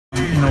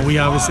we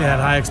obviously had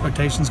high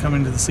expectations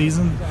coming into the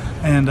season,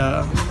 and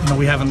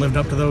we haven't lived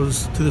up to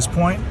those to this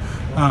point.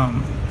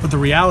 But the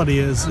reality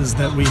is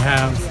that we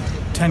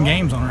have 10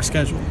 games on our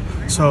schedule.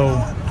 So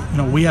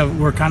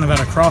we're kind of at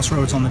a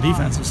crossroads on the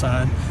defensive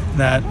side,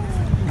 that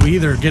we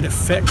either get it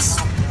fixed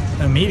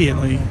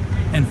immediately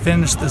and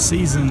finish the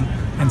season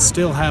and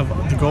still have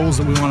the goals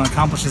that we want to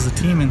accomplish as a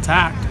team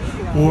intact,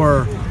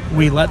 or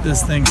we let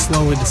this thing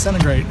slowly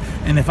disintegrate.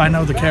 And if I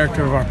know the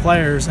character of our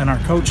players and our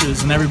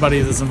coaches and everybody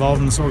that's involved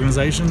in this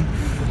organization,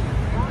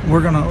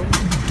 we're going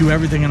to do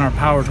everything in our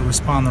power to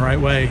respond the right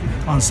way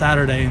on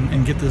Saturday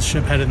and get this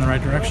ship headed in the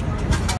right direction.